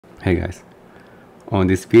Hey guys, on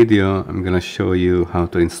this video I'm gonna show you how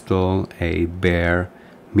to install a bare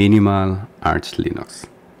minimal Arch Linux.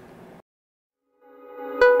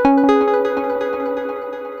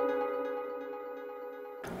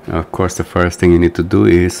 Of course, the first thing you need to do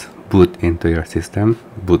is boot into your system,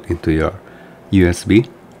 boot into your USB.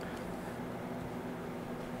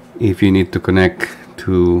 If you need to connect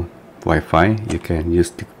to Wi-Fi, you can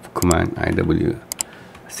use the command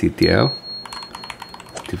iwctl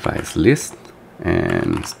device list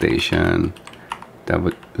and station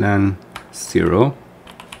WLAN 0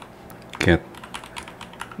 get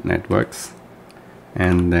networks,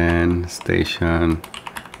 and then station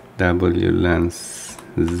WLAN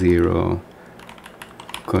 0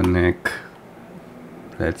 connect,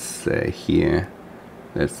 let's say here,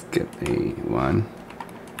 let's get a 1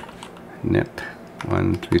 net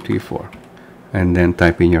 1334, and then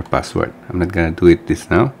type in your password. I'm not gonna do it this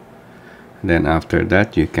now. Then after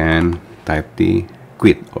that you can type the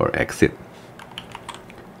quit or exit.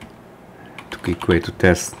 To quick way to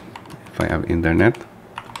test if I have internet,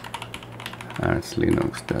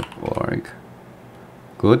 archlinux.org.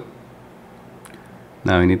 Good.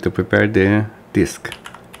 Now I need to prepare the disk.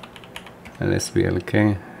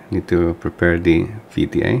 LSBLK, need to prepare the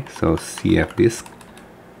VDA, so CF disk.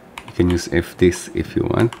 You can use fdisk if you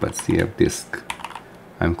want, but CF disk,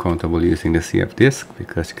 I'm comfortable using the CF disk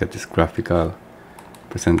because you get this graphical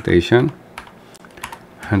presentation.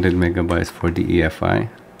 100 megabytes for the EFI,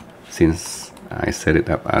 since I set it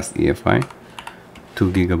up as EFI.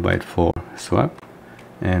 2 gigabyte for swap,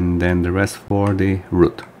 and then the rest for the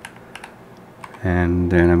root.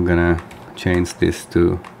 And then I'm gonna change this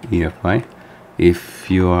to EFI.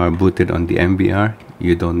 If you are booted on the MBR,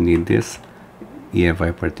 you don't need this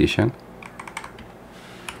EFI partition.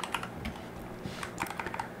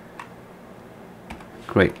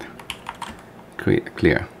 Great.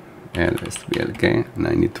 Clear. LSBLK. And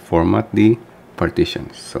I need to format the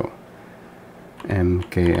partitions. So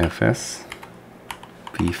mkfs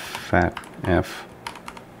pfab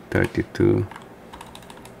f32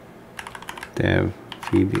 dev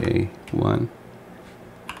vda1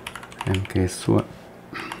 mkswap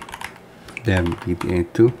dev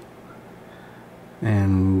vda2,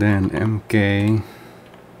 and then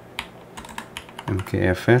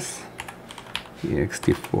mkfs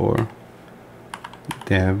ext4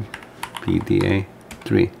 dev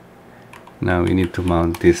vda3. Now we need to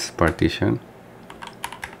mount this partition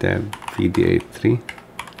dev vda3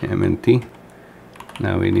 mnt.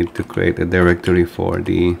 Now we need to create a directory for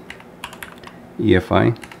the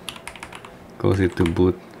EFI. Goes into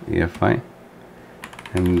boot EFI,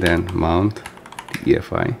 and then mount the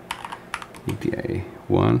EFI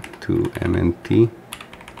vda1 to mnt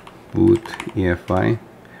boot EFI,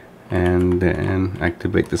 and then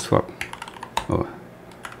activate the swap.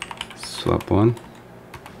 Swap on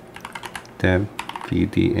dev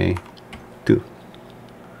vda2.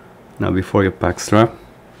 Now before you pacstrap,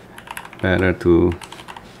 better to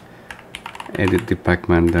edit the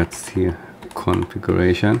pacman.c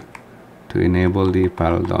configuration to enable the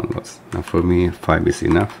parallel downloads. Now for me 5 is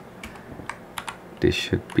enough. This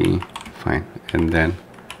should be fine. And then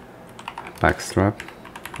pacstrap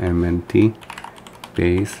mnt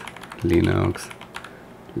base linux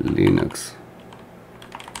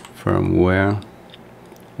firmware,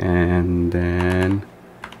 and then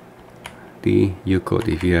the ucode.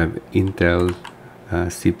 If you have Intel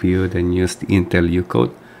CPU, then use the Intel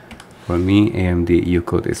ucode. For me, AMD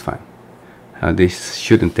ucode is fine. This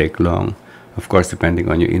shouldn't take long. Of course, depending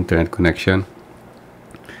on your internet connection,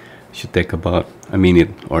 it should take about a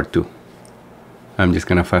minute or two. I'm just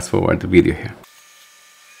gonna fast forward the video here.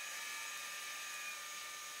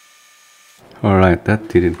 Alright, that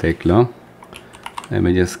didn't take long. Let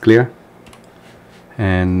me just clear.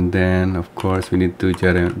 And then of course we need to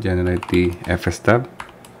generate the fstab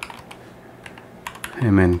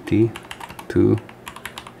mnt to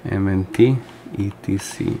mnt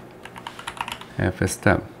etc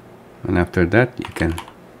fstab, and after that you can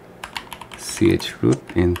arch-chroot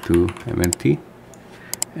into mnt,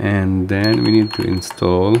 and then we need to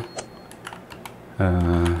install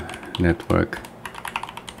network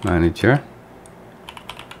manager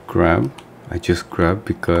grub. I choose grub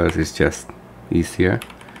because it's just easier,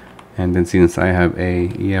 and then since I have a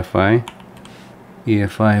EFI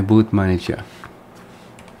boot manager.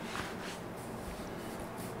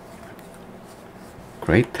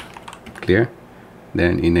 Great, clear.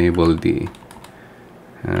 Then enable the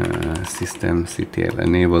systemctl,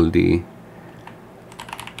 enable the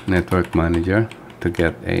network manager to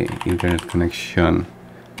get a internet connection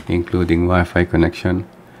including Wi-Fi connection,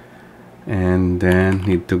 and then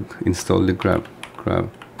need to install the grub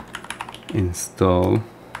install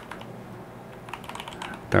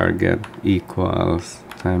target equals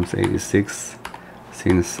times 86.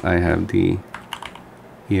 Since I have the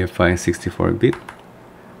EFI 64-bit,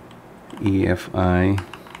 EFI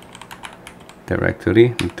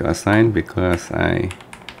directory need to assign because I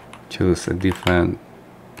chose a different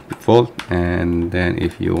default. And then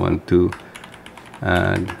if you want to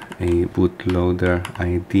add a bootloader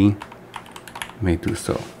ID, may do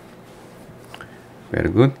so. Very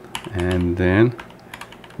good. And then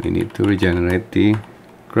we need to regenerate the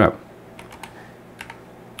grub.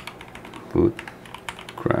 Boot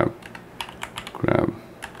grub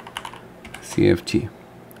cfg.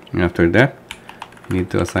 And after that, we need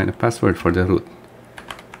to assign a password for the root.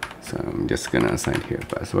 So I'm just gonna assign here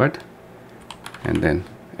password, and then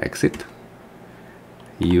exit.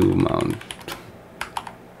 Mount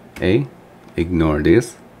A. Ignore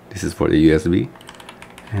this. This is for the USB.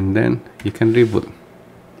 And then you can reboot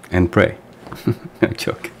and pray. No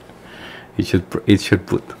joke. It should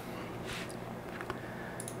boot.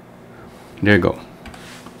 There you go.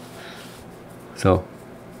 So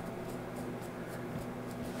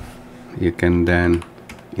you can then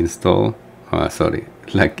install,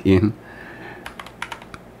 log in.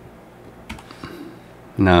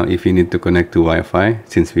 Now if you need to connect to Wi-Fi,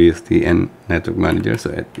 since we use the network manager, so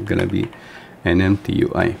it's gonna be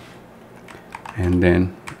nmtui, and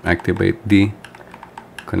then activate the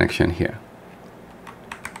connection here.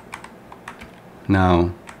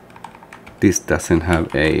 Now this doesn't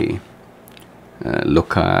have a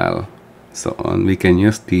locale, so on. We can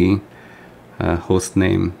use the host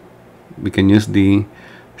name. We can use the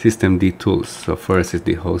systemd tools. So first is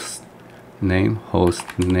the host name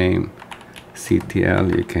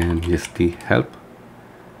ctl. You can use the help,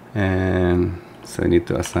 and so I need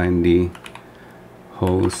to assign the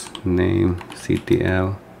host name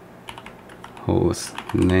ctl host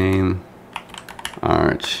name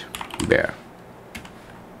arch-bear.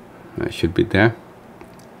 It should be there.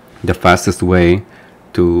 The fastest way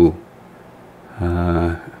to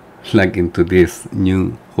log into this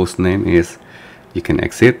new host name is you can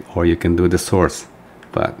exit, or you can do the source,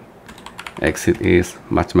 but exit is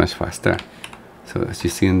much faster. So as you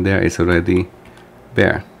see in there, it's already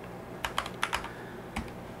there.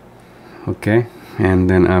 Okay, and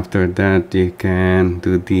then after that you can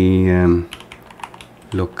do the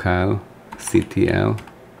locale ctl.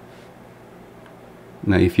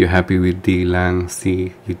 Now if you're happy with the lang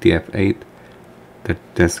c utf8,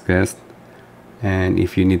 that's best. And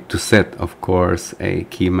if you need to set, of course, a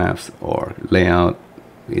key maps or layout,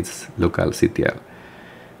 it's locale ctl.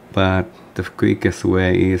 But the quickest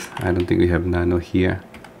way is, I don't think we have nano here.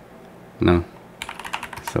 No.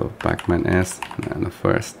 So pacman s nano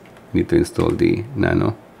first. Need to install the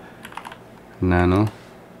nano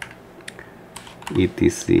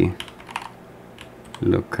etc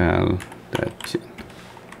locale.gen.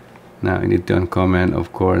 Now you need to uncomment,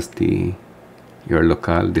 of course, your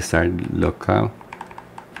locale, desired locale.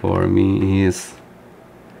 For me is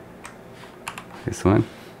this one,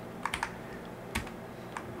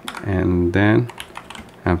 and then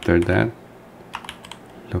after that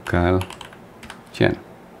locale gen.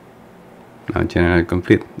 Now general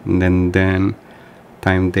complete, and then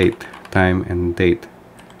time and date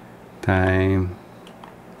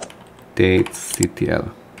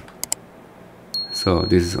ctl. So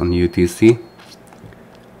this is on UTC,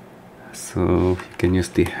 so you can use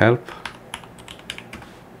the help,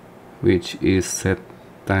 which is set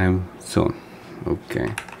time zone.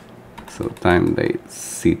 Okay, so time date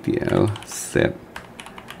ctl set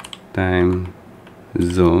time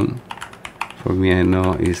zone. For me, I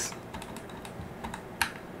know is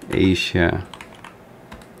Asia.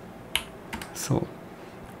 So,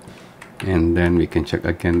 and then we can check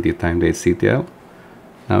again the time date ctl.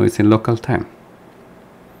 Now it's in local time.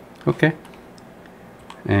 Okay,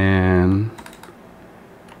 and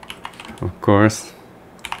of course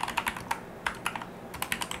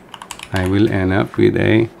I will end up with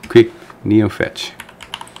a quick Neofetch.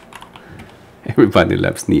 Everybody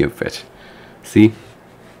loves Neofetch. See,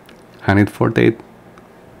 148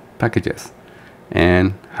 packages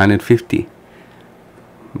and 150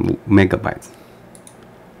 megabytes.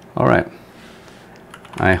 All right,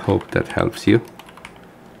 I hope that helps you.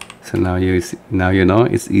 So now you know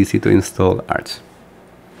it's easy to install Arch.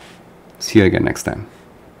 See you again next time.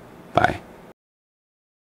 Bye.